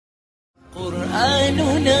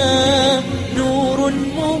قرآننا نور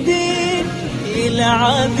مبين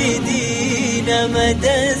للعابدين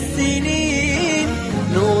مدى السنين،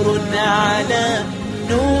 نور على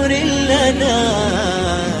نور لنا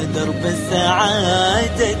درب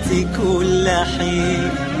السعادة كل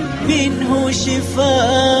حين، منه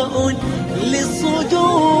شفاء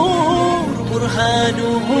للصدور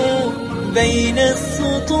برهانه بين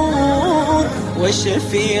السطور،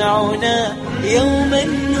 وشفيعنا يوم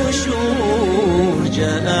النشور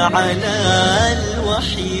جاء على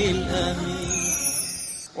الوحي الأمين.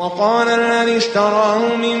 وقال الذي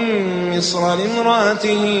اشتراه من مصر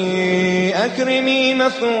لامرأته أكرمي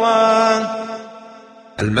مثواه.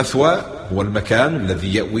 المثوى هو المكان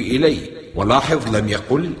الذي يأوي إليه، ولاحظ لم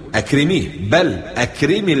يقل أكرميه، بل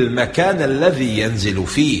أكرمي المكان الذي ينزل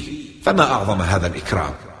فيه، فما أعظم هذا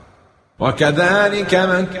الإكرام. وكذلك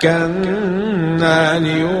مكنا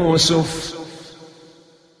ليوسف.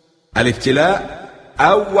 الابتلاء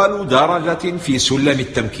أول درجة في سلم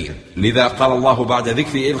التمكين، لذا قال الله بعد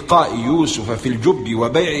ذكر إلقاء يوسف في الجب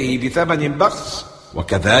وبيعه بثمن بخس: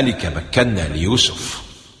 وكذلك مكنا ليوسف.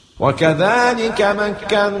 وكذلك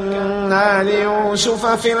مكنا ليوسف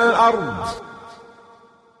في الأرض.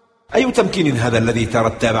 أي تمكين هذا الذي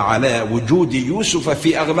ترتب على وجود يوسف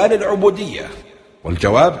في أغلال العبودية؟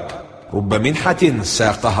 والجواب: رب منحة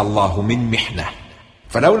ساقها الله من محنة،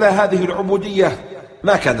 فلولا هذه العبودية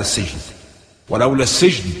ما كان السجن، ولولا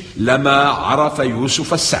السجن لما عرف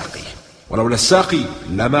يوسف الساقي، ولولا الساقي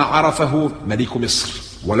لما عرفه ملك مصر،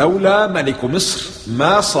 ولولا ملك مصر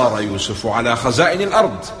ما صار يوسف على خزائن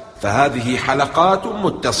الأرض. فهذه حلقات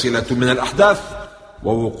متصلة من الأحداث،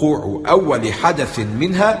 ووقوع أول حدث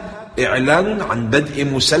منها إعلان عن بدء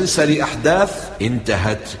مسلسل أحداث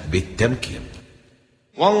انتهت بالتمكين.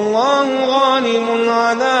 والله غالب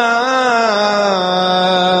على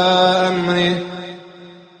أمره.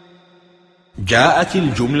 جاءت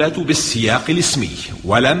الجملة بالسياق الاسمي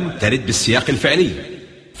ولم ترد بالسياق الفعلي،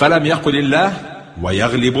 فلم يقل الله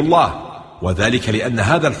ويغلب الله، وذلك لأن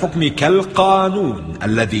هذا الحكم كالقانون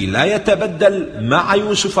الذي لا يتبدل مع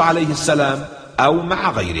يوسف عليه السلام أو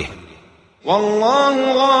مع غيره.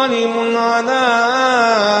 والله غالب على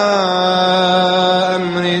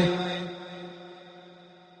أمره.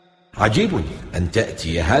 عجيب أن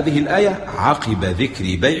تأتي هذه الآية عقب ذكر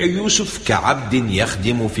بيع يوسف كعبد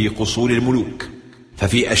يخدم في قصور الملوك،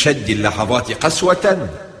 ففي أشد اللحظات قسوة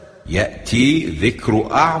يأتي ذكر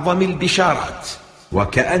أعظم البشارات،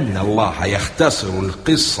 وكأن الله يختصر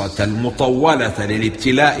القصة المطولة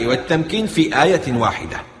للابتلاء والتمكين في آية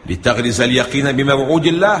واحدة، لتغرز اليقين بموعود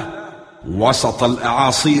الله وسط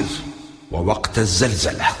الأعاصير ووقت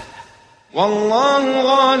الزلزلة. والله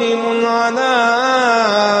غالب على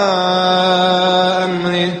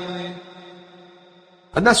أمره.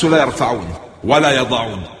 الناس لا يرفعون ولا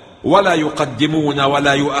يضعون ولا يقدمون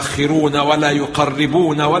ولا يؤخرون ولا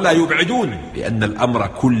يقربون ولا يبعدون، لأن الأمر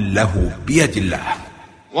كله بيد الله.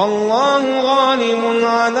 والله غالب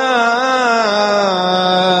على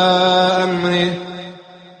أمره.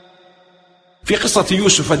 في قصة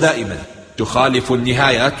يوسف دائما تخالف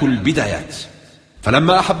النهايات البدايات،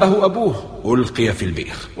 فلما أحبه أبوه ألقي في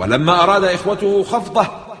البئر، ولما أراد إخوته خفضه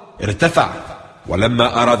ارتفع،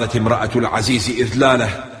 ولما أرادت امرأة العزيز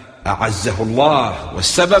إذلاله أعزه الله،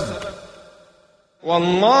 والسبب: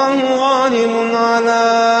 والله غالب على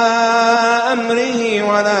أمره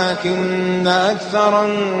ولكن أكثر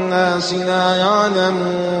الناس لا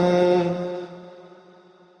يعلمون.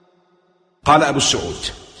 قال أبو السعود: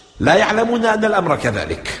 لا يعلمون أن الأمر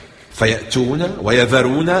كذلك، فيأتون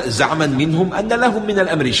ويذرون زعما منهم أن لهم من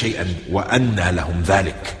الأمر شيئا وأن لهم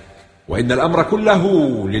ذلك، وإن الأمر كله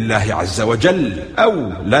لله عز وجل،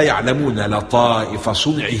 أو لا يعلمون لطائف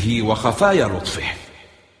صنعه وخفايا لطفه.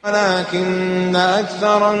 ولكن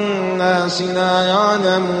أكثر الناس لا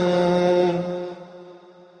يعلمون.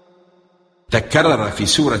 تكرر في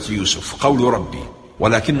سورة يوسف قول ربي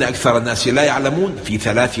ولكن أكثر الناس لا يعلمون في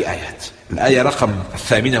 3 آيات: الآية رقم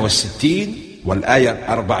 68 والآية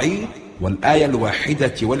 40 والآية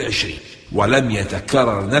 21، ولم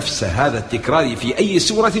يتكرر نفس هذا التكرار في أي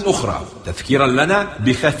سورة أخرى، تذكيرا لنا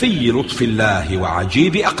بخفي لطف الله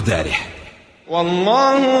وعجيب أقداره.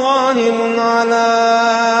 والله غالب على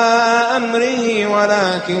أمره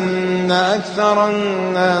ولكن أكثر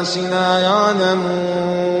الناس لا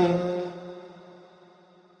يعلمون.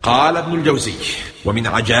 قال ابن الجوزي: ومن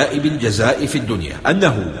عجائب الجزاء في الدنيا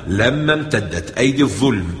أنه لما امتدت أيدي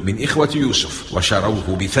الظلم من إخوة يوسف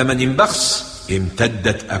وشروه بثمن بخس،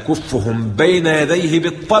 امتدت أكفهم بين يديه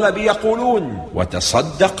بالطلب يقولون: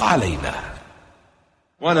 وتصدق علينا.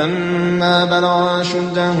 ولما بلغ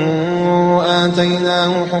أشده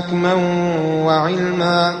آتيناه حكما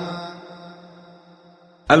وعلما.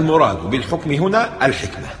 المراد بالحكم هنا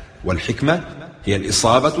الحكمة، والحكمة هي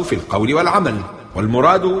الإصابة في القول والعمل،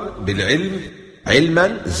 والمراد بالعلم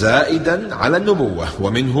علما زائدا على النبوة،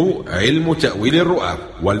 ومنه علم تأويل الرؤى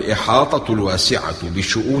والإحاطة الواسعة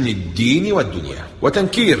بشؤون الدين والدنيا،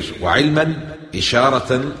 وتنكير وعلما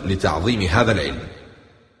إشارة لتعظيم هذا العلم.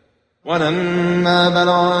 ولما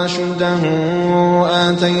بلغ أشده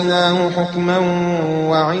آتيناه حكما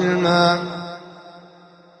وعلما.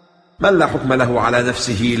 من لا حكم له على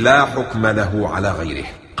نفسه لا حكم له على غيره.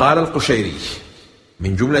 قال القشيري: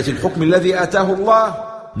 من جملة الحكم الذي آتاه الله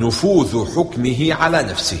نفوذ حكمه على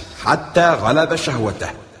نفسه حتى غلب شهوته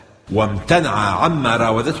وامتنع عما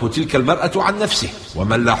راودته تلك المرأة عن نفسه.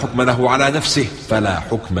 ومن لا حكم له على نفسه فلا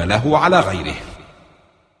حكم له على غيره.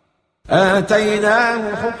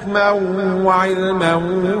 آتيناه حكما وعلما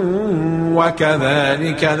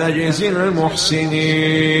وكذلك نجزي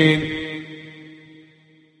المحسنين.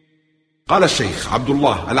 قال الشيخ عبد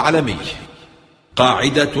الله العلمي: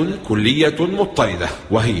 قاعدة كلية مضطردة،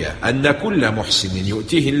 وهي أن كل محسن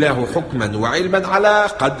يؤتيه الله حكما وعلما على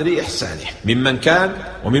قدر إحسانه، ممن كان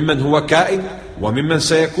وممن هو كائن وممن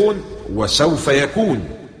سيكون وسوف يكون،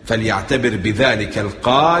 فليعتبر بذلك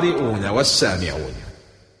القارئون والسامعون.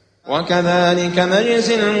 وكذلك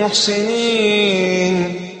نجزي المحسنين.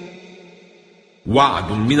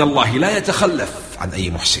 وعد من الله لا يتخلف عن أي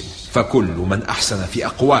محسن، فكل من أحسن في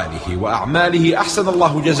أقواله وأعماله أحسن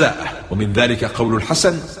الله جزاءه. ومن ذلك قول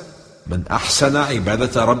الحسن: من أحسن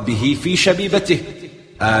عبادة ربه في شبيبته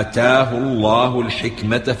آتاه الله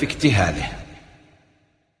الحكمة في اجتهاده.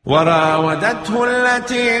 وراودته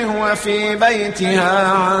التي هو في بيتها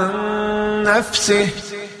عن نفسه.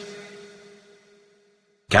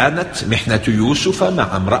 كانت محنة يوسف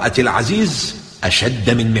مع امرأة العزيز أشد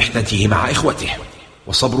من محنته مع إخوته،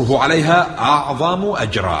 وصبره عليها أعظم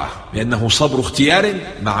أجراه، لأنه صبر اختيار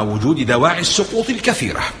مع وجود دواعي السقوط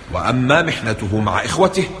الكثيرة. وأما محنته مع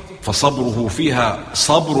إخوته فصبره فيها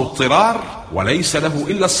صبر اضطرار، وليس له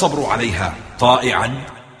إلا الصبر عليها طائعا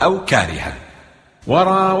أو كارها.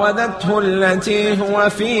 وراودته التي هو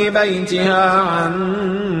في بيتها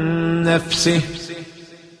عن نفسه.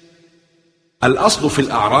 الأصل في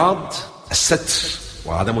الأعراض الستر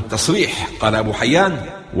وعدم التصريح. قال أبو حيان: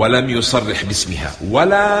 ولم يصرح باسمها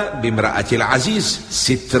ولا بامرأة العزيز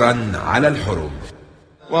سترا على الحرم.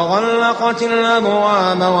 وغلقت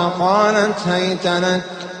الأبواب وقالت هيت لك.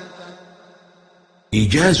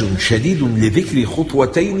 إيجاز شديد لذكر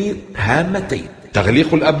خطوتين هامتين: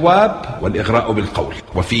 تغليق الأبواب والإغراء بالقول،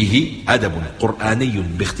 وفيه أدب قرآني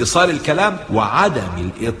باختصار الكلام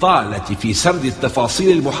وعدم الإطالة في سرد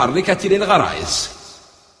التفاصيل المحركة للغرائز.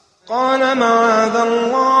 قال معاذ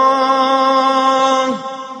الله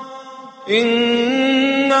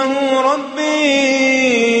إنه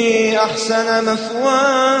ربي أحسن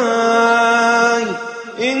مثواي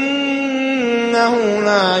إنه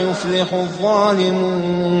لا يفلح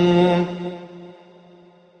الظالمون.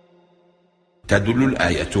 تدل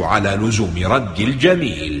الآية على لزوم رد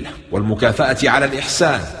الجميل والمكافأة على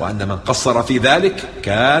الإحسان، وأن من قصر في ذلك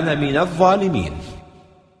كان من الظالمين.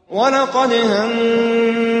 ولقد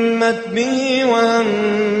همت به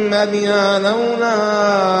وهم بها لولا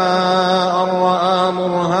أن رأى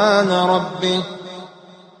برهان ربه.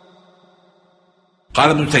 قال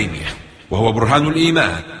ابن تيمية: وهو برهان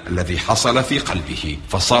الإيمان الذي حصل في قلبه،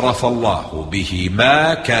 فصرف الله به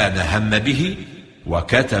ما كان هم به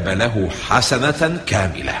وكتب له حسنة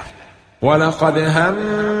كاملة. ولقد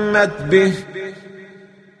همت به.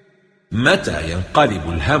 متى ينقلب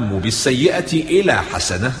الهم بالسيئة إلى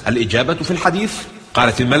حسنة؟ الإجابة في الحديث: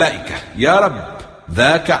 قالت الملائكة: يا رب،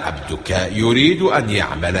 ذاك عبدك يريد أن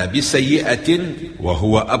يعمل بسيئة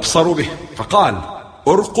وهو أبصر به، فقال: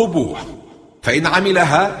 ارقبوه، فإن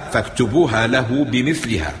عملها فاكتبوها له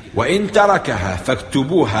بمثلها، وإن تركها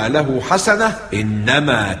فاكتبوها له حسنة،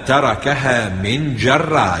 إنما تركها من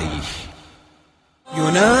جرائه.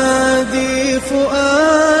 ينادي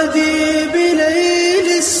فؤادي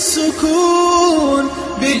بليل السكون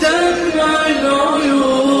بدمع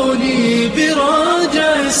العيون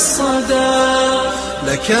براجع الصدى،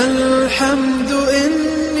 لك الحمد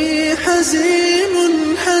إني حزين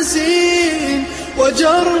حزين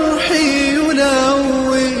وجرحي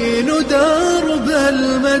يلون درب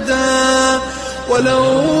المدى،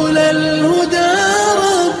 ولولا الهدى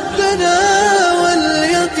ربنا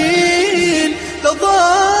واليقين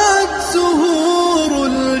لضاعت زهور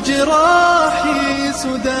الجراح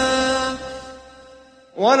سدى.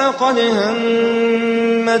 ولقد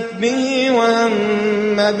همت به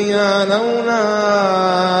وهم بها لولا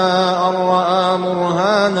أن رأى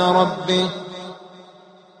برهان ربه.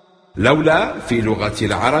 لولا في لغة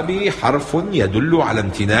العرب حرف يدل على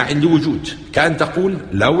امتناع لوجود، كأن تقول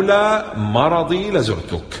لولا مرضي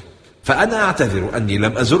لزرتك، فأنا أعتذر أني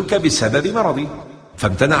لم أزرك بسبب مرضي،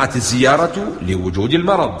 فامتنعت الزيارة لوجود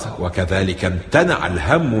المرض. وكذلك امتنع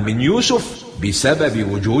الهم من يوسف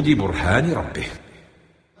بسبب وجود برهان ربه.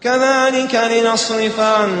 كذلك لنصرف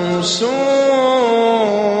عنه السوء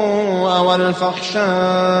والفحشاء.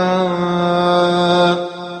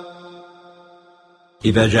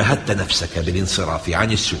 إذا جاهدت نفسك بالانصراف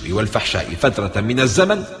عن السوء والفحشاء فترة من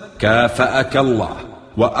الزمن كافأك الله،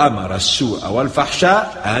 وأمر السوء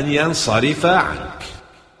والفحشاء أن ينصرف عنك.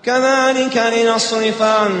 كذلك لنصرف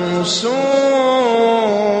عنه السوء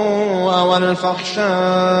والفحشاء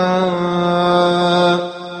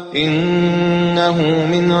إنه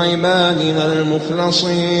من عبادنا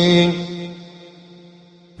المخلصين.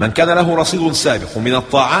 من كان له رصيد سابق من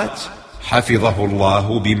الطاعات حفظه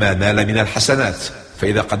الله بما نال من الحسنات،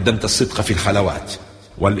 فإذا قدمت الصدق في الخلوات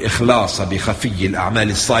والإخلاص بخفي الأعمال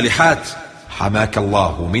الصالحات حماك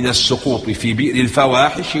الله من السقوط في بئر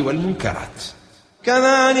الفواحش والمنكرات.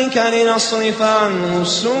 كذلك لنصرف عنه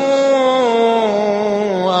السوء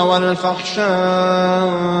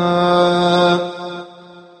والفحشاء.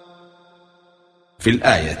 في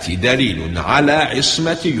الآية دليل على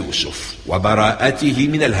عصمة يوسف وبراءته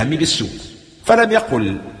من الهم بالسوء، فلم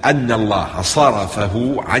يقل أن الله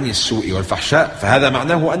صرفه عن السوء والفحشاء، فهذا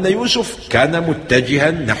معناه أن يوسف كان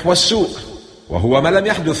متجها نحو السوء، وهو ما لم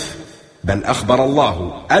يحدث، بل أخبر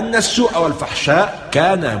الله أن السوء والفحشاء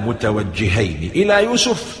كانا متوجهين إلى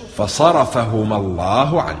يوسف فصرفهما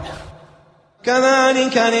الله عنه.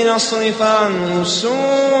 كذلك لنصرف عنه السوء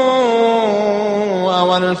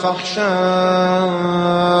والفحشاء.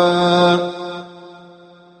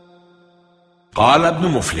 قال ابن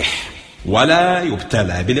مفلح: ولا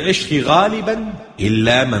يبتلى بالعشق غالبا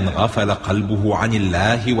إلا من غفل قلبه عن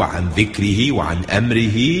الله وعن ذكره وعن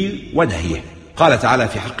أمره ونهيه. قال تعالى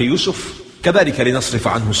في حق يوسف: كذلك لنصرف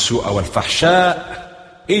عنه السوء والفحشاء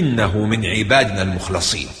إنه من عبادنا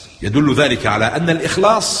المخلصين. يدل ذلك على أن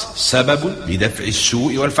الإخلاص سبب لدفع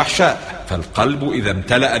السوء والفحشاء، فالقلب إذا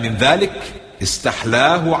امتلأ من ذلك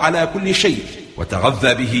استحلاه على كل شيء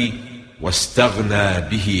وتغذى به واستغنى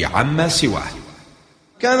به عما سواه.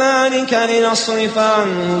 كذلك لنصرف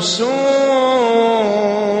عنه السوء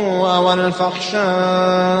والفحشاء.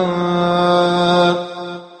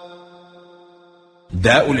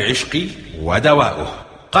 داء العشق ودواؤه.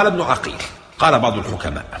 قال ابن عقيل: قال بعض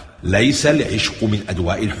الحكماء: ليس العشق من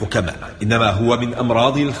أدواء الحكماء، إنما هو من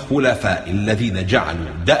أمراض الخلفاء الذين جعلوا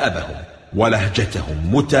دأبهم ولهجتهم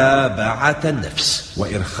متابعة النفس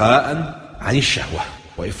وإرخاء عن الشهوة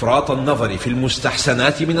وإفراط النظر في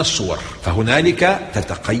المستحسنات من الصور، فهنالك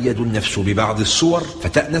تتقيد النفس ببعض الصور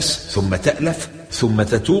فتأنس ثم تألف ثم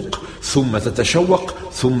تتوق ثم تتشوق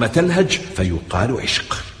ثم تلهج فيقال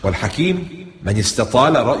عشق. والحكيم من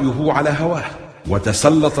استطال رأيه على هواه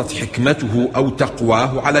وتسلطت حكمته أو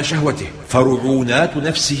تقواه على شهوته، فرعونات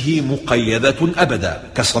نفسه مقيدة أبدا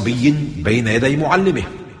كصبي بين يدي معلمه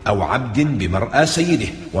أو عبد بمرأى سيده،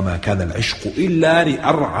 وما كان العشق إلا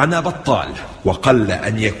لأرعن بطال، وقل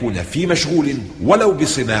أن يكون في مشغول ولو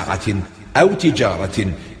بصناعة أو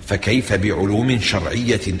تجارة، فكيف بعلوم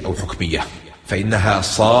شرعية أو حكمية، فإنها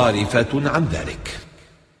صارفة عن ذلك.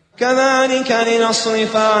 كذلك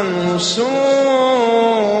لنصرف عنه السوء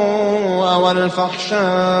والفحشاء.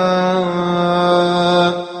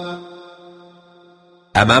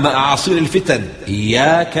 أمام أعاصير الفتن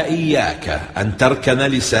إياك أن تركن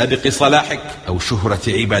لسابق صلاحك أو شهرة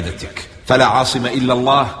عبادتك، فلا عاصم إلا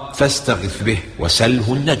الله فاستغث به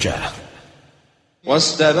وسله النجاة.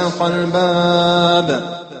 واستبق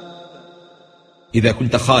الباب. إذا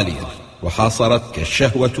كنت خاليا وحاصرتك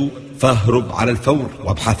الشهوة فاهرب على الفور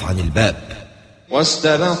وابحث عن الباب.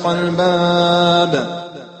 واستبق الباب.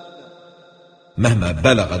 مهما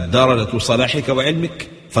بلغت درجة صلاحك وعلمك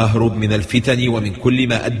فاهرب من الفتن ومن كل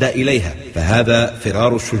ما أدى إليها، فهذا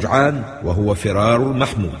فرار الشجعان وهو فرار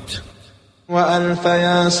المحمود. وألف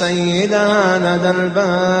يا سيدها لدى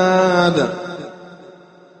الباب.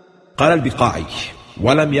 قال البقاعي: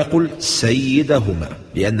 ولم يقل سيدهما،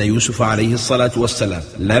 لأن يوسف عليه الصلاة والسلام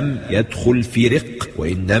لم يدخل في رق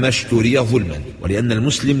وإنما اشتري ظلما، ولأن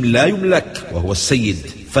المسلم لا يملك وهو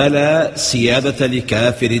السيد، فلا سيادة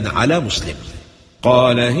لكافر على مسلم.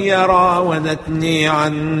 قال: هي راودتني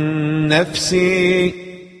عن نفسي.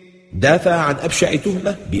 دافع عن أبشع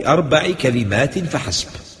تهمة ب4 كلمات فحسب،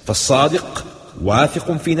 فالصادق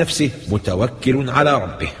واثق في نفسه متوكل على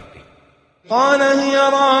ربه. قال: هي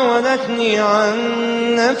راودتني عن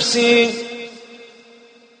نفسي.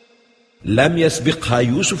 لم يسبقها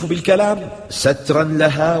يوسف بالكلام سترا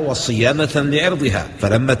لها وصيانة لعرضها،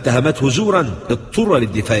 فلما اتهمته زورا اضطر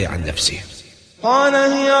للدفاع عن نفسه. قال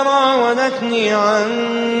هي راودتني عن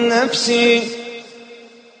نفسي.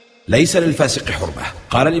 ليس للفاسق حرمة.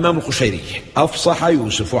 قال الإمام القشيري: أفصح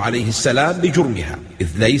يوسف عليه السلام بجرمها، إذ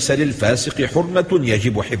ليس للفاسق حرمة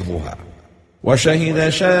يجب حفظها. وشهد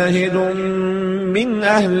شاهد من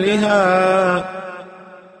أهلها.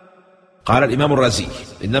 قال الإمام الرازي: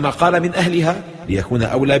 إنما قال من أهلها ليكون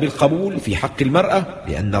أولى بالقبول في حق المرأة،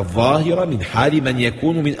 لأن الظاهر من حال من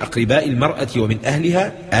يكون من أقرباء المرأة ومن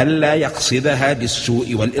أهلها ألا يقصدها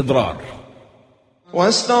بالسوء والإضرار.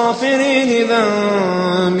 واستغفري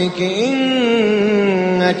لذنبك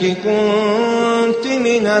إنك كنت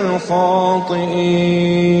من الخاطئين.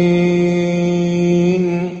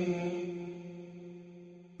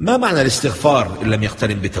 ما معنى الاستغفار إن لم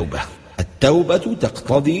يقترن بتوبة؟ التوبة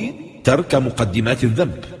تقتضي ترك مقدمات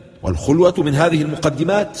الذنب، والخلوة من هذه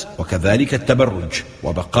المقدمات، وكذلك التبرج،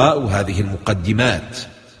 وبقاء هذه المقدمات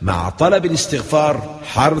مع طلب الاستغفار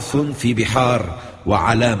حرث في بحار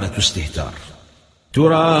وعلامة استهتار.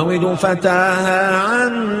 تراود فتاها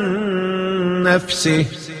عن نفسه.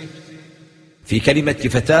 في كلمة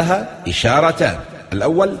فتاها إشارتان: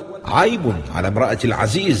 الأول عيب على امرأة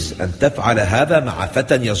العزيز أن تفعل هذا مع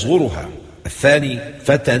فتى يصغرها، الثاني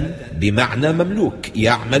فتى بمعنى مملوك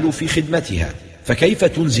يعمل في خدمتها، فكيف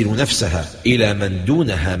تنزل نفسها إلى من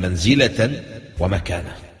دونها منزلة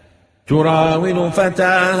ومكانة؟ تراود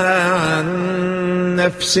فتاها عن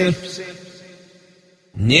نفسه.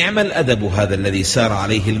 نعم الأدب هذا الذي سار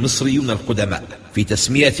عليه المصريون القدماء في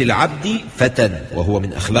تسمية العبد فتى، وهو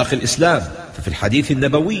من أخلاق الإسلام. ففي الحديث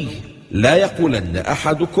النبوي: لا يقولن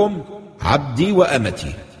أحدكم عبدي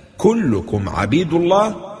وأمتي، كلكم عبيد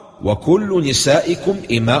الله وكل نسائكم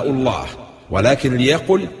إماء الله، ولكن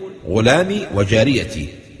ليقل غلامي وجاريتي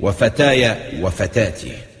وفتاي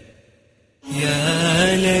وفتاتي.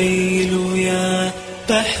 يا ليل يا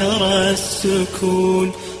بحر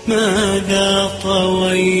السكون، ماذا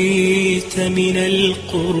طويت من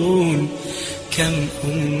القرون؟ كم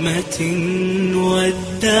أمة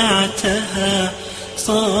ودعتها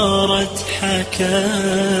صارت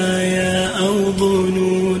حكايا أو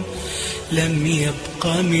ظنون، لم يبق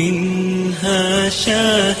منها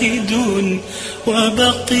شاهد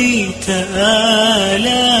وبقيت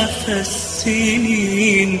آلاف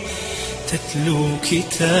السنين، تتلو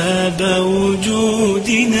كتاب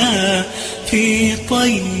وجودنا في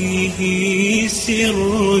طيه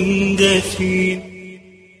سر دفين.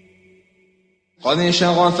 قد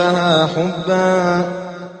شغفها حبا.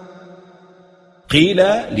 قيل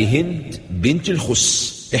لهند بنت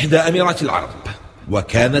الخس إحدى أميرات العرب،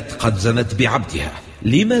 وكانت قد زنت بعبدها: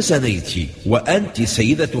 لما زنيت وأنت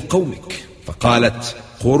سيدة قومك؟ فقالت: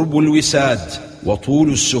 قرب الوساد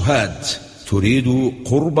وطول السهاد، تريد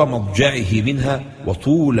قرب مضجعه منها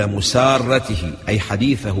وطول مسارته، أي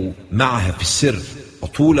حديثه معها في السر،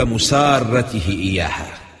 وطول مسارته إياها.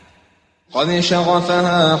 قد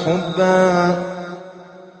شغفها حبا.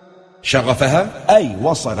 شغفها أي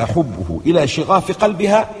وصل حبه إلى شغاف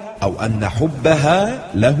قلبها، أو أن حبها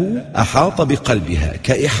له أحاط بقلبها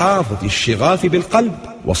كإحاطة الشغاف بالقلب،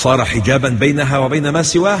 وصار حجابا بينها وبين ما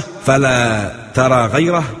سواه، فلا ترى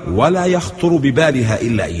غيره ولا يخطر ببالها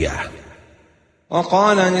إلا إياه.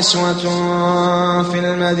 وقال نسوة في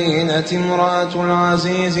المدينة امرأة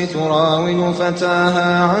العزيز تراود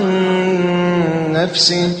فتاها عن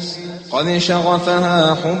نفسه قد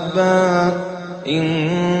شغفها حبا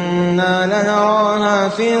إنا لنراها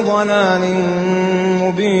في ضلال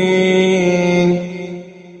مبين.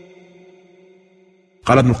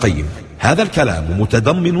 قال ابن القيم: هذا الكلام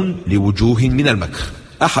متضمن لوجوه من المكر،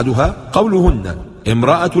 أحدها قولهن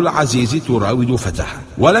امرأة العزيز تراود فتاها،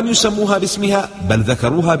 ولم يسموها باسمها، بل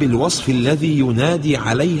ذكروها بالوصف الذي ينادي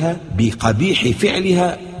عليها بقبيح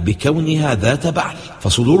فعلها بكونها ذات بعل،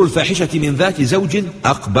 فصدور الفاحشة من ذات زوج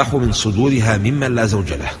أقبح من صدورها ممن لا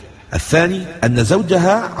زوج له. الثاني أن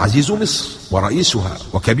زوجها عزيز مصر ورئيسها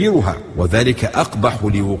وكبيرها، وذلك أقبح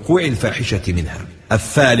لوقوع الفاحشة منها.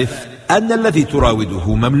 الثالث أن الذي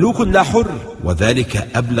تراوده مملوك لا حر، وذلك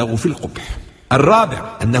أبلغ في القبح. الرابع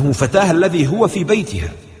أنه فتاها الذي هو في بيتها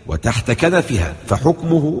وتحت كنفها،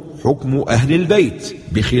 فحكمه حكم أهل البيت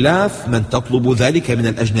بخلاف من تطلب ذلك من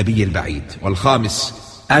الأجنبي البعيد. والخامس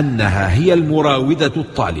أنها هي المراودة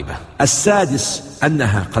الطالبة. السادس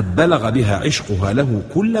أنها قد بلغ بها عشقها له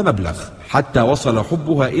كل مبلغ حتى وصل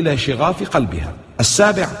حبها إلى شغاف قلبها.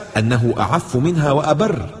 السابع أنه أعف منها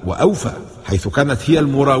وأبر وأوفى، حيث كانت هي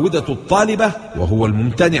المراودة الطالبة وهو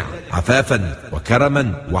الممتنع عفافا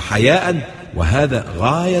وكرما وحياء، وهذا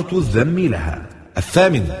غاية الذم لها.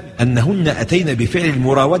 الثامن أنهن أتين بفعل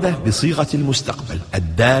المراودة بصيغة المستقبل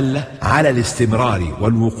الدالة على الاستمرار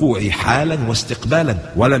والوقوع حالا واستقبالا،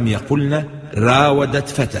 ولم يقلن راودت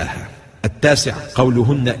فتاها. التاسع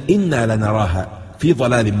قولهن إنا لنراها في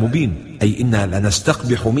ضلال مبين، أي إنا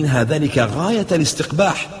لنستقبح منها ذلك غاية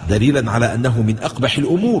الاستقباح، دليلا على أنه من أقبح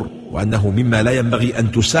الأمور، وأنه مما لا ينبغي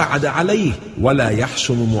أن تساعد عليه ولا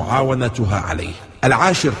يحسن معاونتها عليه.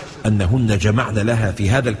 العاشر أنهن جمعن لها في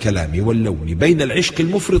هذا الكلام واللون بين العشق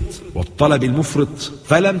المفرط والطلب المفرط،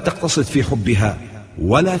 فلم تقتصد في حبها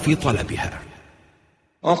ولا في طلبها.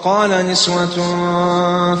 وقال نسوة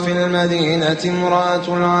في المدينة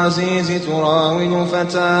امرأة العزيز تراود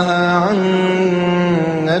فتاها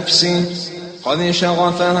عن نفسه قد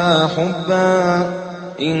شغفها حبا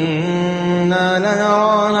إنا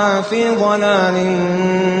لنراها في ضلال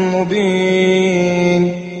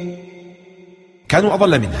مبين. كانوا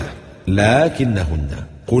أضل منها، لكنهن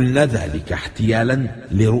قلن ذلك احتيالا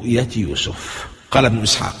لرؤية يوسف. قال ابن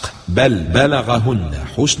إسحاق: بل بلغهن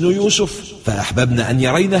حسن يوسف فأحببن أن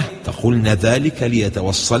يرينه، فقلن ذلك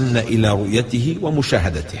ليتوصلن إلى رؤيته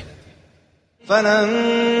ومشاهدته.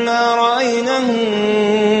 فلما رأينه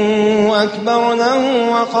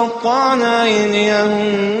أكبرنه وقطعن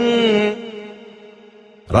أيديهن.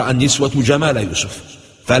 رأى النسوة جمال يوسف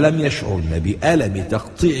فلم يشعرن بألم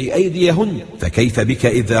تقطيع أيديهن، فكيف بك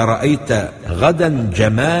إذا رأيت غدا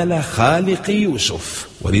جمال خالق يوسف؟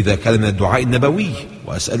 ولذا كان من الدعاء النبوي: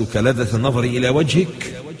 وأسألك لذة النظر إلى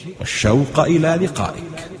وجهك والشوق إلى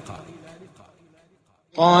لقائك.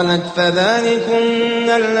 قالت: فذلكن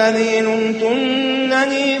الذي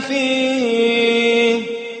لمتنني فيه.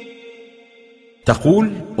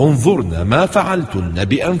 تقول: انظرن ما فعلتن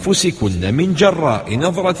بأنفسكن من جراء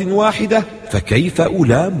نظرة واحدة، فكيف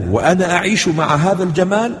ألام وأنا أعيش مع هذا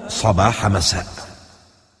الجمال صباح مساء.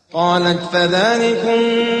 قالت: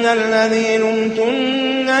 فذلكن الذي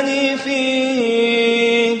لمتنني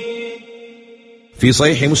فيه. في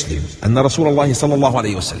صحيح مسلم أن رسول الله صلى الله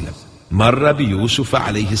عليه وسلم مر بيوسف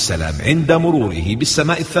عليه السلام عند مروره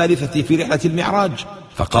بالسماء الثالثة في رحلة المعراج،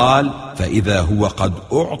 فقال: فإذا هو قد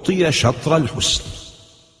أعطي شطر الحسن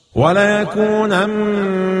وليكون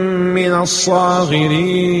من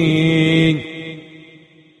الصاغرين.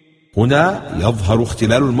 هنا يظهر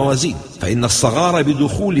اختلال الموازين، فإن الصغار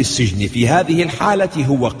بدخول السجن في هذه الحالة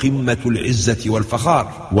هو قمة العزة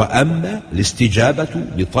والفخار، وأما الاستجابة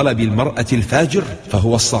لطلب المرأة الفاجر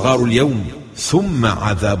فهو الصغار اليوم ثم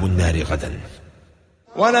عذاب النار غدا.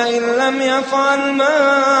 ولئن لم يفعل ما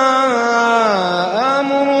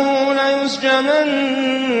آمره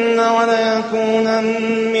ليسجنن وليكون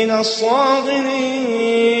من الصاغرين.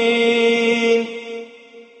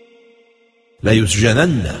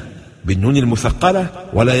 ليسجنن بالنون المثقلة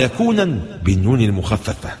ولا يكونا بالنون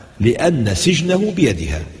المخففة، لأن سجنه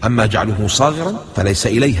بيدها، أما جعله صاغرا فليس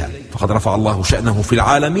إليها، فقد رفع الله شأنه في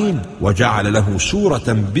العالمين وجعل له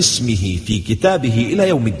سورة باسمه في كتابه إلى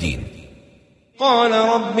يوم الدين. قال: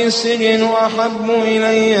 رب السجن أحب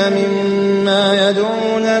إلي مما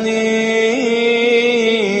يدعونني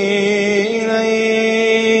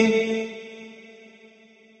إليه.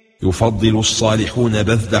 يفضل الصالحون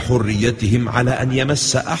بذل حريتهم على أن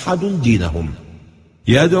يمس أحد دينهم.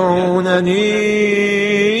 يدعونني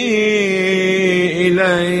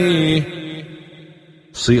إليه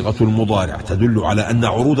صيغة المضارع تدل على أن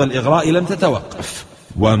عروض الإغراء لم تتوقف،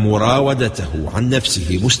 ومراودته عن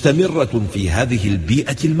نفسه مستمرة في هذه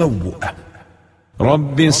البيئة الموبوءة.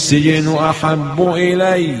 رب السجن أحب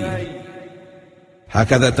إلي.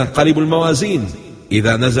 هكذا تنقلب الموازين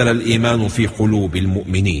إذا نزل الإيمان في قلوب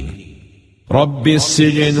المؤمنين. رب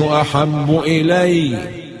السجن أحب إلي.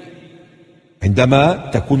 عندما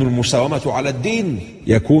تكون المساومة على الدين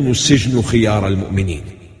يكون السجن خيار المؤمنين.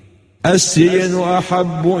 السجن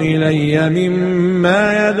أحب إلي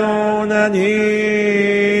مما يدعونني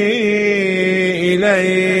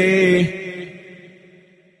إليه.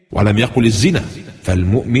 ولم يقل الزنا،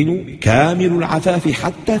 فالمؤمن كامل العفاف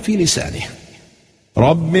حتى في لسانه.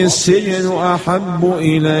 رب السجن أحب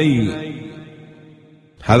إلي.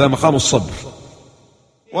 هذا مقام الصبر.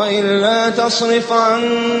 وإلا تصرف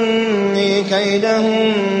عني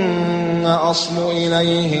كيدهن أصب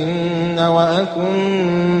إليهن وأكن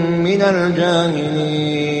من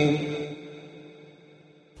الجاهلين.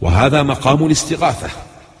 وهذا مقام الاستغاثة.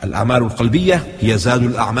 الأعمال القلبية هي زاد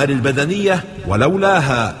الأعمال البدنية،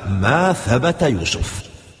 ولولاها ما ثبت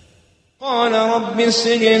يوسف. قال: رب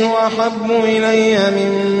السجن أحب إلي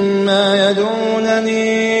مما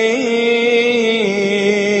يدعونني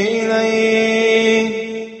إليه.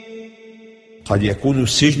 قد يكون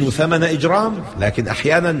السجن ثمن إجرام، لكن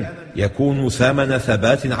أحيانا يكون ثمن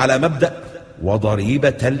ثبات على مبدأ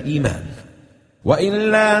وضريبة الإيمان.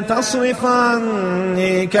 وإلا تصرف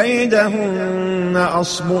عني كيدهن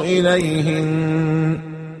أصب إليهن.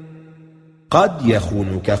 قد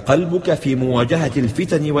يخونك قلبك في مواجهة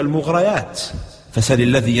الفتن والمغريات، فسل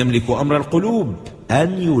الذي يملك أمر القلوب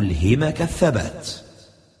أن يلهمك الثبات.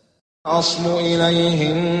 أصب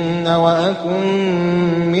إليهن وأكن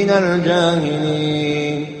من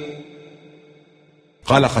الجاهلين.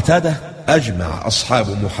 قال قتادة: أجمع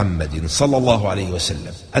أصحاب محمد صلى الله عليه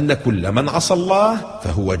وسلم أن كل من عصى الله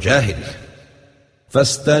فهو جاهل.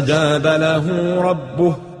 فاستجاب له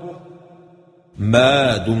ربه: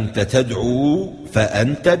 ما دمت تدعو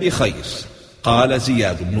فأنت بخير. قال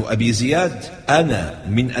زياد بن أبي زياد: أنا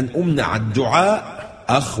من أن أمنع الدعاء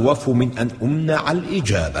أخوف من أن أمنع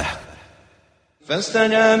الإجابة.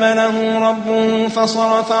 فاستجاب له ربه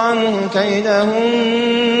فصرف عنه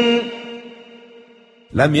كيدهن.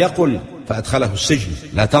 لم يقل فأدخله السجن.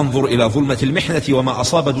 لا تنظر إلى ظلمة المحنة وما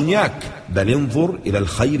أصاب دنياك، بل انظر إلى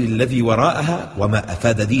الخير الذي وراءها وما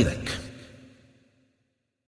أفاد دينك.